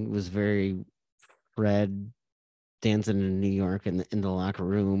thing was very Fred dancing in New York in the locker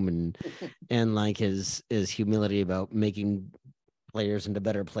room, and like his humility about making players into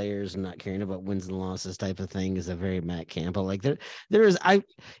better players and not caring about wins and losses type of thing is a very Matt Campbell. Like it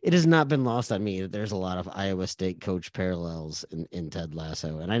has not been lost on me that there's a lot of Iowa State coach parallels in Ted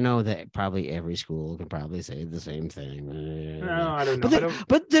Lasso, and I know that probably every school can probably say the same thing. No, I don't know. There are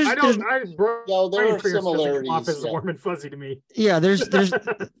similarities. Off as warm and fuzzy to me. Yeah, there's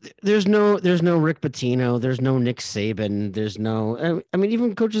no Rick Pitino, there's no Nick Saban, there's no. I mean,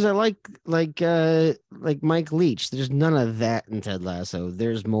 even coaches I like Mike Leach. There's none of that in Ted Lasso.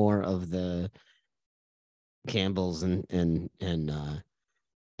 There's more of the Campbells and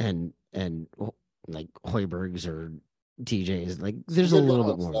like Hoibergs or TJs. Like there's a little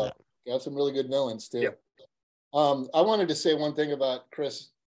bit more of that. Got some really good villains too. Yep. I wanted to say one thing about Chris,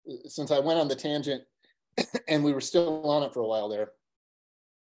 since I went on the tangent and we were still on it for a while there.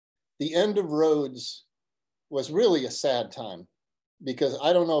 The end of Rhodes was really a sad time because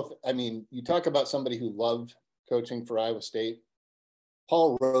I don't know you talk about somebody who loved coaching for Iowa State.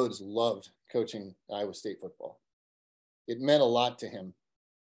 Paul Rhodes loved coaching Iowa State football. It meant a lot to him.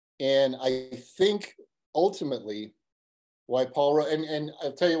 And I think ultimately why Paul Rhodes, and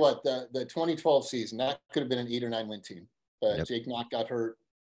I'll tell you what, the 2012 season, that could have been an 8 or 9 win team. But Yep. Jake Knott got hurt.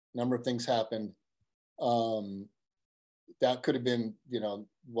 A number of things happened. That could have been,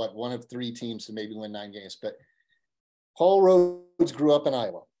 one of 3 teams to maybe win 9 games. But Paul Rhodes grew up in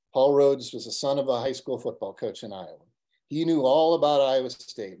Iowa. Paul Rhodes was the son of a high school football coach in Iowa. He knew all about Iowa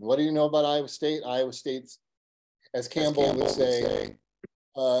State. And what do you know about Iowa State? Iowa State's, as Campbell would say,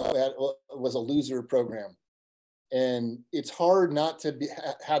 was a loser program. And it's hard not to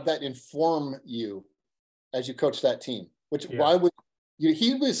have that inform you as you coach that team. Why would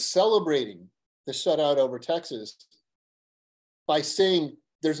he was celebrating the shutout over Texas by saying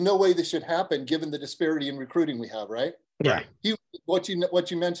there's no way this should happen given the disparity in recruiting we have, right? Yeah. What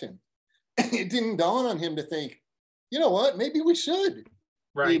you mentioned. It didn't dawn on him to think, you know what, maybe we should.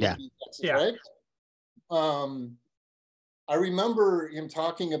 Right. Yeah. Texas, right. I remember him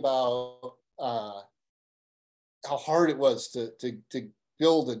talking about how hard it was to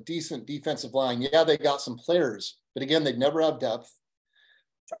build a decent defensive line. Yeah, they got some players, but again, they'd never have depth.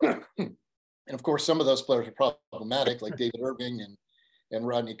 And of course, some of those players are problematic, like David Irving and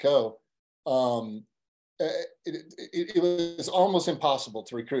Rodney Coe. It was almost impossible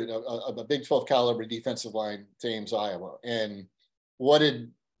to recruit a Big 12 caliber defensive line to Ames, Iowa. And what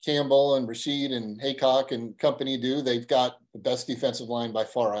did Campbell and Rashid and Haycock and company do? They've got the best defensive line by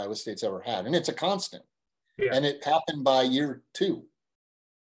far Iowa State's ever had. And it's a constant. Yeah. And it happened by year 2.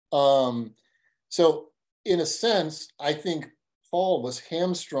 So in a sense, I think Paul was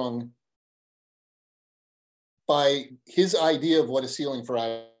hamstrung by his idea of what a ceiling for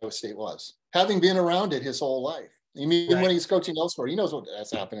Iowa State was, having been around it his whole life. I mean, when he's coaching elsewhere, he knows what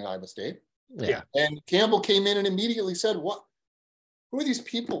has happened in Iowa State. Yeah. And Campbell came in and immediately said, "What? Who are these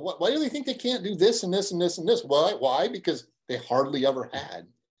people? Why do they think they can't do this and this and this and this? Why? Because they hardly ever had."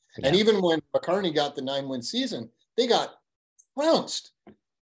 Yeah. And even when McCarney got the 9-win season, they got trounced.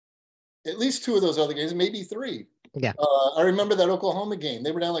 At least 2 of those other games, maybe 3. Yeah. I remember that Oklahoma game.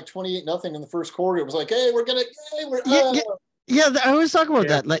 They were down like 28-0 in the first quarter. It was like, hey, Yeah, I was talking about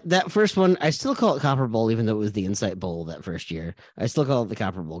that. Like that first one, I still call it Copper Bowl, even though it was the Insight Bowl that first year. I still call it the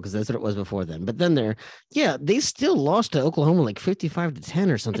Copper Bowl because that's what it was before then. But then they still lost to Oklahoma like 55-10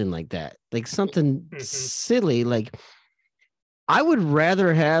 or something like that. Like something silly. Like I would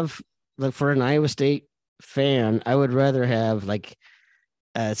rather have, like, for an Iowa State fan, I would rather have like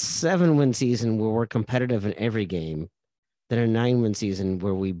a 7-win season where we're competitive in every game than a 9-win season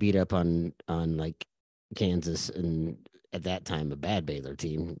where we beat up on like Kansas and at that time a bad Baylor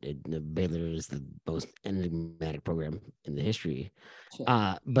team. Baylor is the most enigmatic program in the history.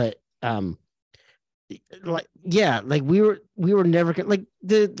 But like we were never like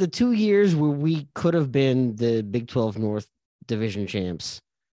the 2 years where we could have been the Big 12 North Division champs.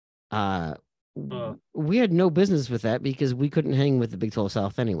 We had no business with that because we couldn't hang with the Big 12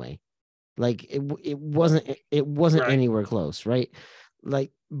 South anyway. Like it wasn't right. Anywhere close, right?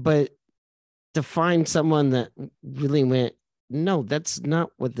 Like, but to find someone that really went, no, that's not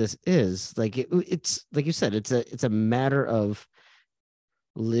what this is. Like it's like you said, it's a matter of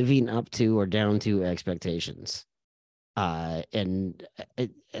living up to or down to expectations. And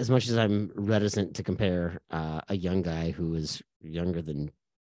as much as I'm reticent to compare a young guy who is younger than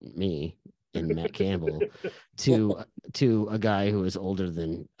me and Matt Campbell to a guy who is older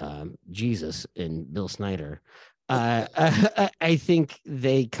than Jesus and Bill Snyder, I think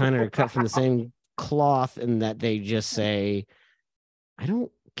they kind of are cut from the same cloth in that they just say, I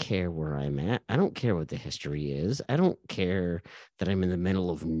don't care where I'm at. I don't care what the history is. I don't care that I'm in the middle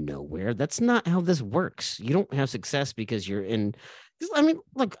of nowhere. That's not how this works. You don't have success because you're in. I mean,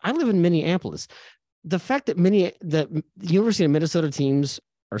 look, I live in Minneapolis. The fact that the University of Minnesota teams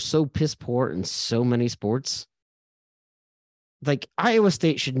are so piss poor in so many sports, like Iowa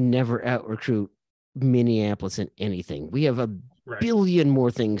State should never out recruit Minneapolis in anything. We have a billion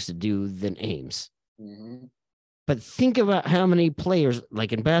more things to do than Ames. Mm-hmm. But think about how many players,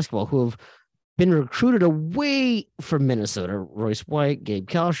 like in basketball, who have been recruited away from Minnesota. Royce White, Gabe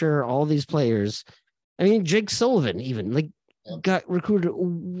Kalsher, all these players. I mean, Jake Sullivan even got recruited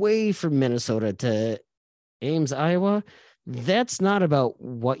away from Minnesota to Ames, Iowa. That's not about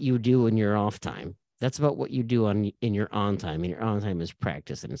what you do in your off time. That's about what you do in your on time. And your on time is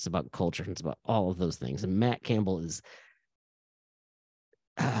practice, and it's about culture, and it's about all of those things. And Matt Campbell is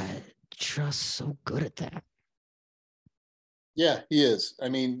just so good at that. Yeah, he is. I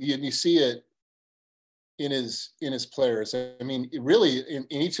mean, you see it in his players. I mean, really, in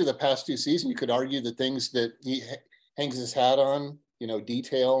each of the past 2 seasons, you could argue the things that he hangs his hat on,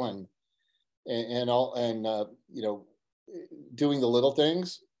 detail and all, and doing the little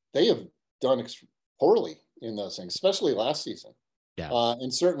things, they have done poorly in those things, especially last season. Yeah.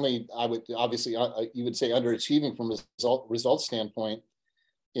 And certainly, I would obviously you would say underachieving from a result standpoint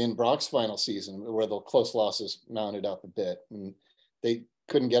in Brock's final season, where the close losses mounted up a bit, and they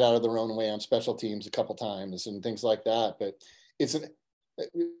couldn't get out of their own way on special teams a couple times and things like that. But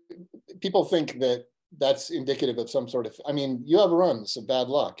people think that that's indicative of some sort of, I mean, you have runs of bad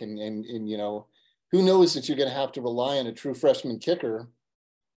luck, and who knows that you're going to have to rely on a true freshman kicker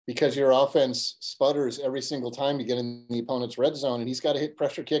because your offense sputters every single time you get in the opponent's red zone, and he's got to hit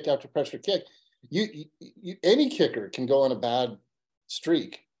pressure kick after pressure kick. Any kicker can go on a bad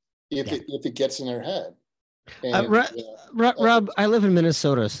streak if it gets in their head. And, Rob, I live in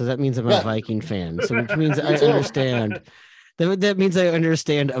Minnesota, so that means I'm a Viking fan. So which means I understand. That means I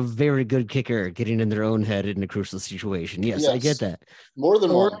understand a very good kicker getting in their own head in a crucial situation. Yes. I get that. More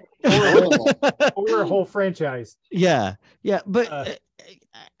than one. Or a whole franchise. Yeah. But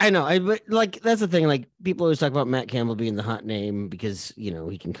I know. But like that's the thing. Like people always talk about Matt Campbell being the hot name because he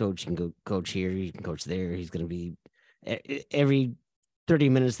can coach. He can go coach here. He can coach there. He's going to be every 30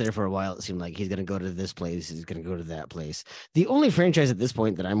 minutes there for a while. It seemed like he's going to go to this place. He's going to go to that place. The only franchise at this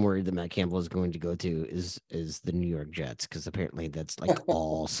point that I'm worried that Matt Campbell is going to go to is the New York Jets, because apparently that's like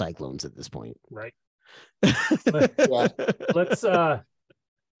all Cyclones at this point. Right. Let's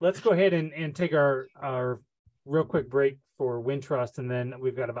go ahead and take our real quick break for Wintrust, and then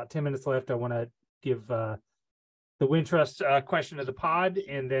we've got about 10 minutes left. I want to give the Wintrust question of the pod,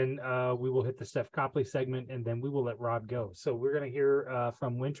 and then we will hit the Steph Copley segment, and then we will let Rob go. So we're going to hear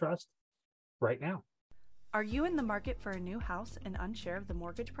from Wintrust right now. Are you in the market for a new house and unsure of the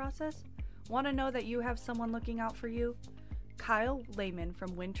mortgage process? Want to know that you have someone looking out for you? Kyle Lehman from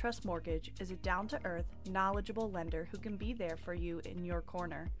Wintrust Mortgage is a down-to-earth, knowledgeable lender who can be there for you in your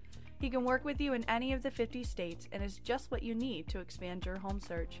corner. He can work with you in any of the 50 states and is just what you need to expand your home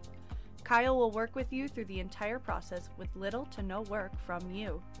search. Kyle will work with you through the entire process with little to no work from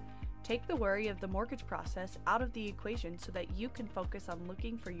you. Take the worry of the mortgage process out of the equation so that you can focus on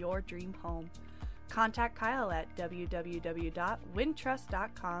looking for your dream home. Contact Kyle at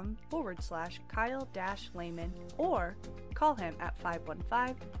www.wintrust.com/Kyle-Lehman or call him at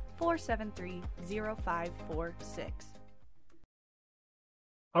 515-473-0546.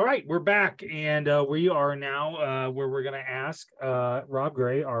 All right, we're back, and we are now where we're going to ask Rob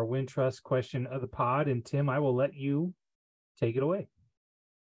Gray our Wintrust question of the pod. And Tim, I will let you take it away.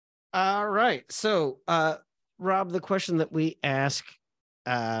 All right. So, Rob, the question that we ask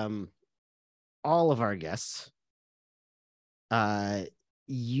all of our guests,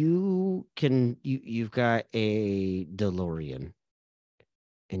 you've got a DeLorean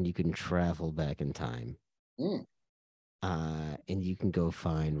and you can travel back in time. And you can go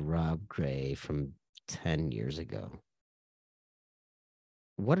find Rob Gray from 10 years ago.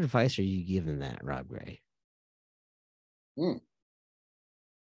 What advice are you giving that, Rob Gray?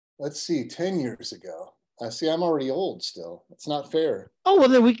 Let's see, 10 years ago. See, I'm already old still. It's not fair. Oh, well,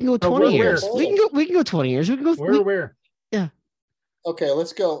 then we can go 20 years. Where? We can go 20 years. We can go where? Yeah. Okay,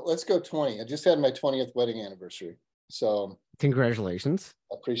 let's go 20. I just had my 20th wedding anniversary. So congratulations.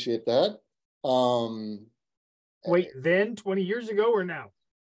 I appreciate that. Wait, then 20 years ago or now?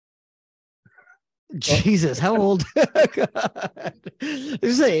 Jesus, how old?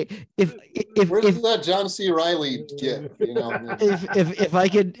 Say if where did that John C. Reilly get? You know, if I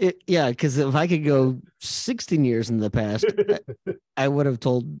could, because if I could go 16 years in the past, I would have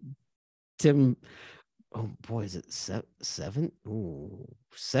told Tim. Oh boy, is it 17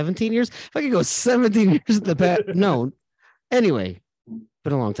 years? If I could go 17 years in the past, no. Anyway,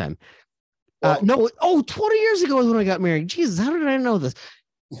 been a long time. No, 20 years ago is when I got married. Jesus, how did I know this?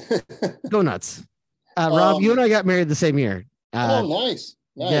 Go nuts. Rob, you and I got married the same year. Nice.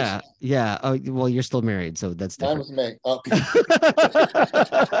 Yeah. Oh, well, you're still married, so that's different. I was married.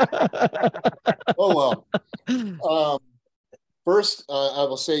 Oh well. First, I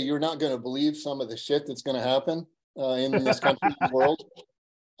will say you're not going to believe some of the shit that's going to happen in this country and world.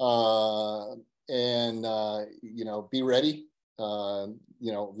 Be ready.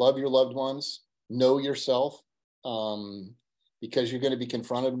 Love your loved ones. Know yourself. Because you're going to be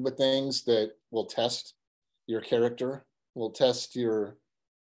confronted with things that will test your character, will test your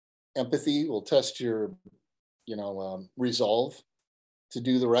empathy, will test your, resolve to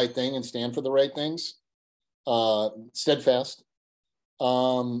do the right thing and stand for the right things. Steadfast.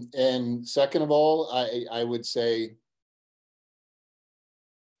 And second of all, I would say,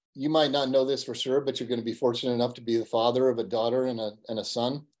 you might not know this for sure, but you're going to be fortunate enough to be the father of a daughter and a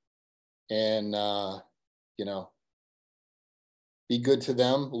son. And, be good to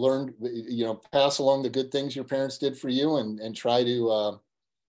them, learn, pass along the good things your parents did for you and try to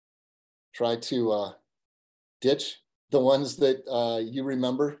ditch the ones that you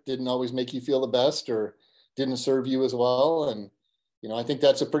remember didn't always make you feel the best or didn't serve you as well. And, I think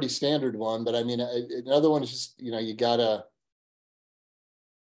that's a pretty standard one, but I mean, another one is just, you gotta,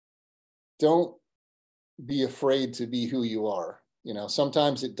 don't be afraid to be who you are.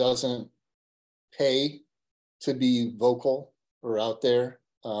 Sometimes it doesn't pay to be vocal or out there,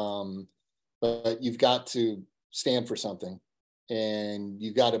 but you've got to stand for something and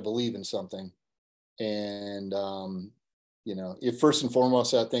you've got to believe in something. And, if first and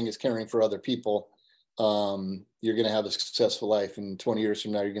foremost, that thing is caring for other people, you're going to have a successful life. And 20 years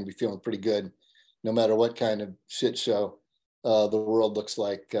from now, you're going to be feeling pretty good, no matter what kind of shit show the world looks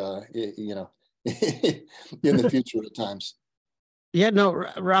like, in the future at times. Yeah, no,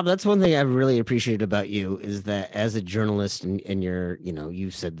 Rob, that's one thing I really appreciate about you is that as a journalist and you're,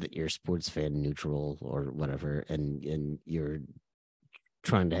 you said that you're sports fan neutral or whatever, and you're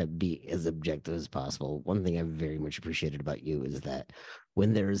trying to be as objective as possible. One thing I very much appreciated about you is that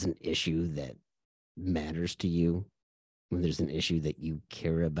when there is an issue that matters to you, when there's an issue that you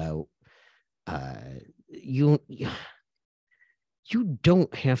care about, you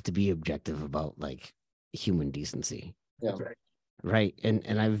don't have to be objective about like human decency. Yeah. Right.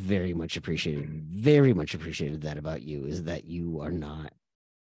 And I very much appreciated that about you, is that you are not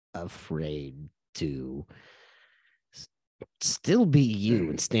afraid to still be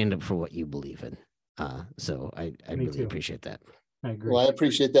you and stand up for what you believe in. So I really appreciate that. I agree. Well, I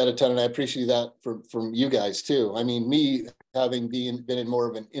appreciate that a ton. And I appreciate that from you guys too. I mean, me having been in more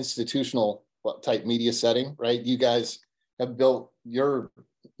of an institutional type media setting, right? You guys have built your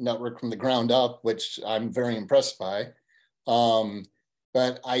network from the ground up, which I'm very impressed by.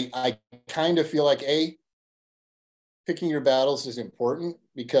 But I kind of feel like picking your battles is important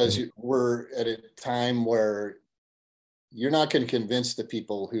because we're at a time where you're not going to convince the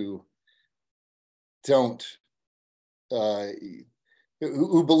people who don't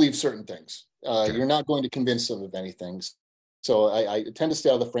who believe certain things. Sure. You're not going to convince them of anything. So I tend to stay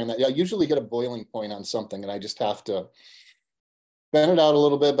out of the frame. I usually get a boiling point on something, and I just have to bend it out a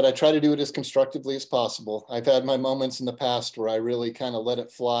little bit, but I try to do it as constructively as possible. I've had my moments in the past where I really kind of let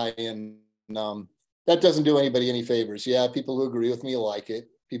it fly, and that doesn't do anybody any favors. Yeah, people who agree with me like it.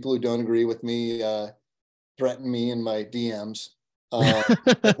 People who don't agree with me threaten me in my DMs.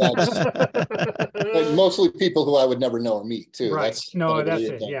 That's mostly people who I would never know or meet too. Right. That's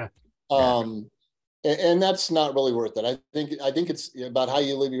it. Yeah. And that's not really worth it. I think it's about how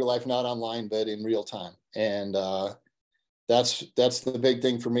you live your life, not online, but in real time. And that's the big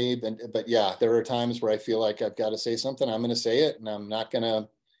thing for me. But yeah, there are times where I feel like I've got to say something. I'm going to say it, and I'm not going to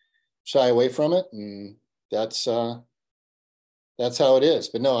shy away from it. And that's how it is.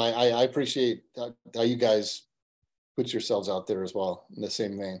 But no, I appreciate how you guys put yourselves out there as well in the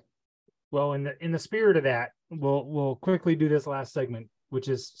same vein. Well, in the spirit of that, we'll quickly do this last segment, which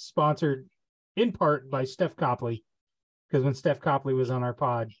is sponsored in part by Steph Copley, because when Steph Copley was on our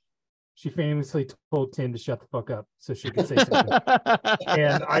pod, she famously told Tim to shut the fuck up so she could say something.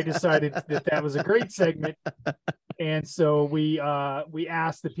 And I decided that was a great segment. And so we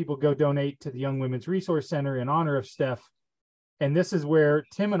asked that people go donate to the Young Women's Resource Center in honor of Steph. And this is where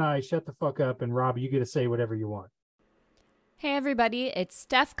Tim and I shut the fuck up, and Rob, you get to say whatever you want. Hey everybody, it's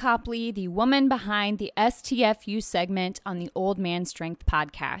Steph Copley, the woman behind the STFU segment on the Old Man Strength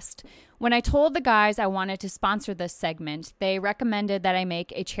podcast. When I told the guys I wanted to sponsor this segment, they recommended that I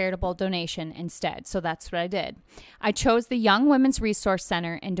make a charitable donation instead, so that's what I did. I chose the Young Women's Resource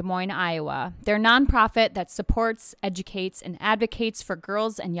Center in Des Moines, Iowa. They're a nonprofit that supports, educates, and advocates for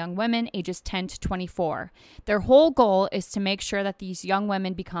girls and young women ages 10 to 24. Their whole goal is to make sure that these young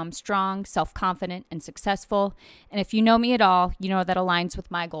women become strong, self-confident, and successful. And if you know me at all, you know that aligns with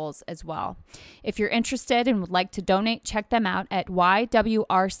my goals as well. If you're interested and would like to donate, check them out at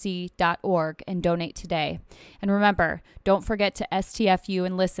ywrc.org and donate today. And remember, don't forget to STFU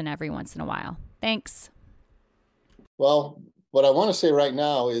and listen every once in a while. Thanks. Well, what I want to say right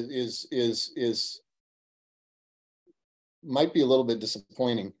now is might be a little bit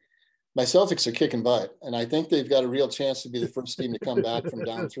disappointing. My Celtics are kicking butt, and I think they've got a real chance to be the first team to come back from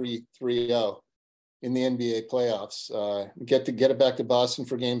down 3-0 in the NBA playoffs. Get it back to Boston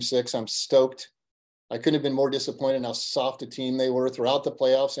for Game 6. I'm stoked. I couldn't have been more disappointed in how soft a team they were throughout the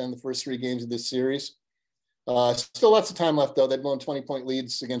playoffs and the first 3 games of this series. Still lots of time left, though. They've blown 20-point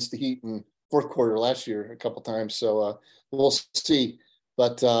leads against the Heat in fourth quarter last year a couple times, so we'll see.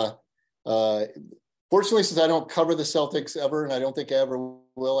 But fortunately, since I don't cover the Celtics ever, and I don't think I ever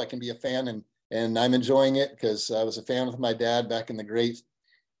will, I can be a fan, and I'm enjoying it because I was a fan with my dad back in the great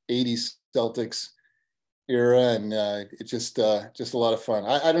 80s Celtics era, and it's just a lot of fun.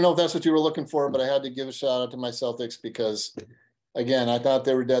 I don't know if that's what you were looking for, but I had to give a shout out to my Celtics because, again, I thought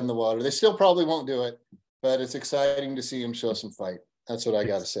they were dead in the water. They still probably won't do it, but it's exciting to see them show some fight. That's what I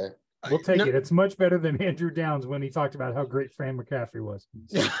got to say. We'll take it. It's much better than Andrew Downs when he talked about how great Fran McCaffrey was.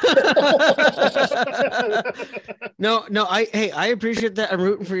 No, I appreciate that. I'm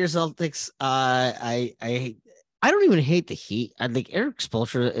rooting for your Celtics. I don't even hate the Heat. I think Eric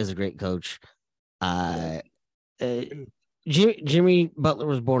Spoelstra is a great coach. Jimmy Butler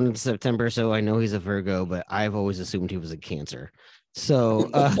was born in September, so I know he's a Virgo, but I've always assumed he was a Cancer.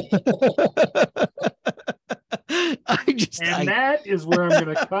 So that is where I'm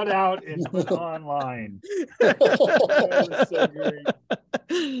going to cut out and put online. That was so great.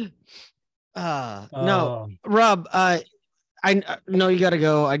 No, Rob, I know you got to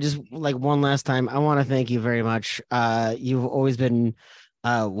go. I just like one last time. I want to thank you very much. You've always been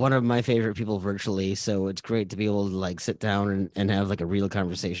one of my favorite people virtually, so it's great to be able to like sit down and have like a real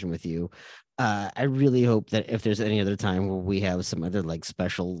conversation with you. I really hope that if there's any other time where we have some other like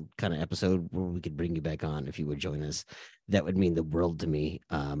special kind of episode where we could bring you back on, if you would join us, that would mean the world to me.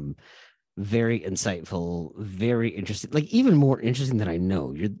 Very insightful, very interesting, like even more interesting than I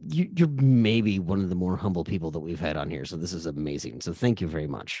know. You're maybe one of the more humble people that we've had on here, so this is amazing. So thank you very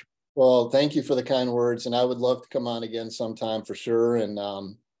much. Well, thank you for the kind words, and I would love to come on again sometime for sure. And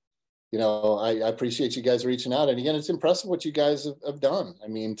I appreciate you guys reaching out. And again, it's impressive what you guys have done. I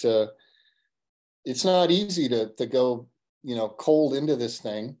mean, it's not easy to go, cold into this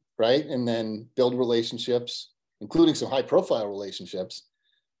thing, right? And then build relationships, including some high profile relationships.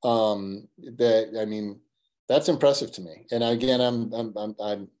 That's impressive to me. And again,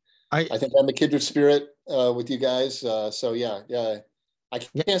 I think I'm a kindred spirit with you guys. So yeah. I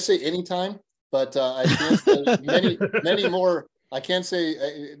can't say anytime, but I can say many more. I can't say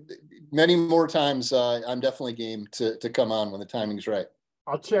many more times. I'm definitely game to come on when the timing's right.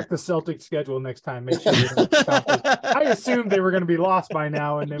 I'll check the Celtics schedule next time. Make sure I assumed they were going to be lost by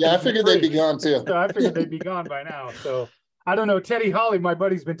now. And I figured they'd be gone too. So I figured they'd be gone by now. So I don't know. Teddy Holly, my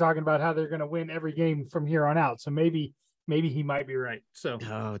buddy's been talking about how they're going to win every game from here on out. So maybe he might be right. So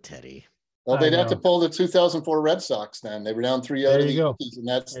Teddy. Well, they'd have to pull the 2004 Red Sox then. They were down 3-0 to the Yankees, and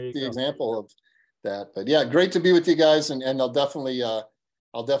that's the example of that. But yeah, great to be with you guys, and I'll definitely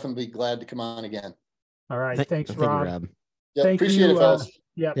be glad to come on again. All right. Thanks, Rob. Yeah, appreciate it, fellas.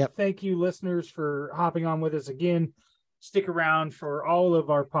 Yep. Thank you, listeners, for hopping on with us again. Stick around for all of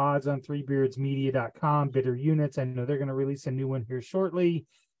our pods on threebeardsmedia.com, Bitter Units. I know they're going to release a new one here shortly.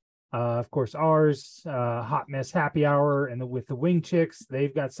 Of course, ours, Hot Mess Happy Hour, and with the Wing Chicks,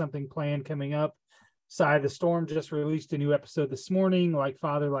 they've got something planned coming up. Side of the Storm just released a new episode this morning, Like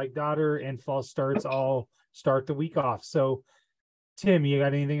Father, Like Daughter, and False Starts all start the week off. So, Tim, you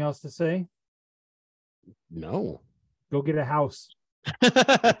got anything else to say? No. Go get a house.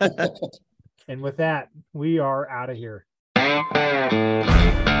 And with that, we are out of here.